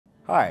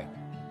Hi,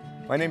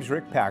 my name is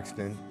Rick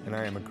Paxton, and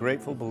I am a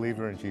grateful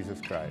believer in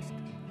Jesus Christ.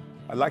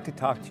 I'd like to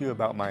talk to you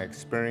about my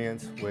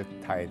experience with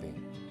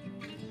tithing.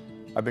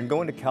 I've been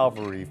going to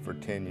Calvary for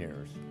 10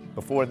 years.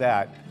 Before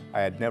that,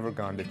 I had never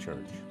gone to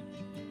church.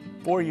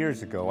 4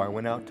 years ago, I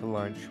went out to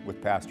lunch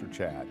with Pastor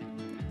Chad.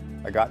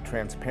 I got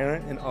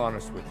transparent and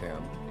honest with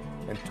him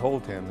and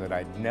told him that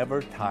I'd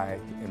never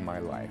tithed in my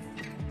life.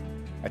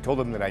 I told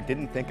him that I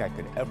didn't think I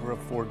could ever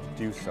afford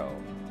to do so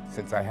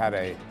since I had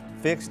a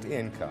fixed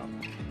income.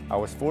 I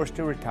was forced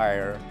to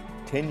retire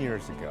 10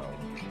 years ago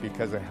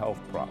because of health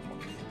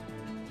problems.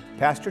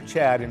 Pastor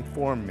Chad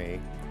informed me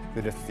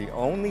that it's the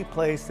only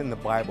place in the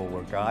Bible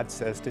where God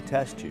says to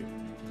test you.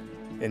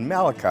 In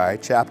Malachi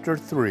chapter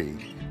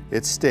 3,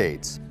 it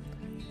states,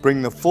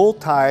 "Bring the full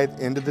tithe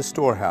into the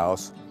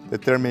storehouse,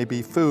 that there may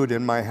be food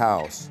in my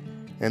house,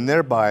 and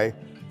thereby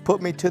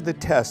put me to the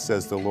test,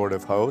 says the Lord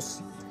of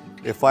hosts,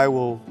 if I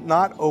will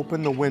not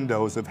open the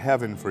windows of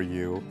heaven for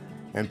you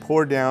and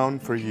pour down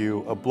for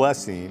you a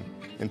blessing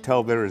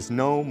until there is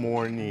no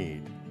more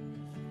need."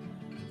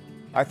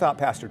 I thought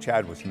Pastor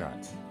Chad was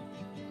nuts.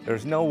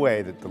 There's no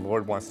way that the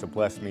Lord wants to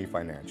bless me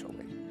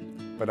financially,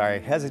 but I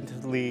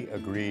hesitantly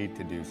agreed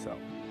to do so.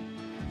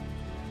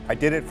 I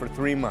did it for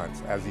 3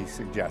 months, as he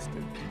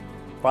suggested,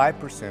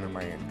 5% of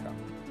my income.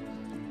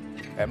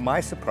 At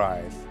my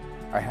surprise,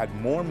 I had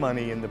more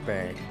money in the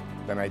bank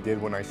than I did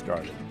when I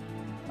started.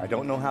 I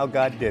don't know how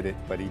God did it,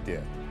 but he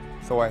did.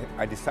 So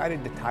I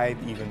decided to tithe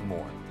even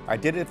more. I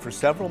did it for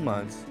several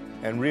months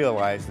and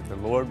realized that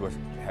the Lord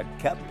had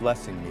kept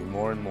blessing me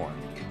more and more.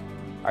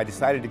 I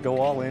decided to go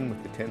all in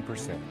with the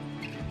 10%.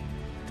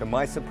 To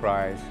my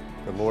surprise,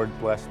 the Lord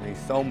blessed me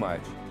so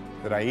much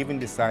that I even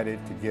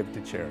decided to give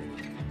to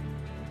charity.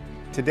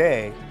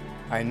 Today,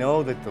 I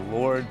know that the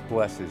Lord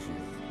blesses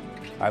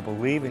you. I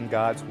believe in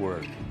God's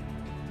word.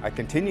 I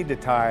continue to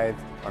tithe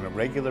on a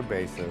regular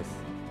basis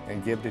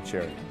and give to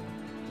charity.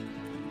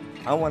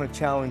 I want to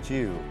challenge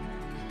you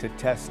to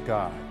test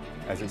God,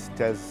 as it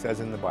says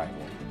in the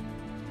Bible,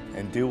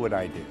 and do what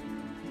I did.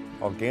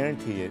 I'll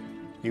guarantee it,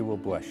 he will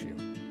bless you.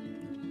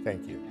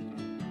 Thank you.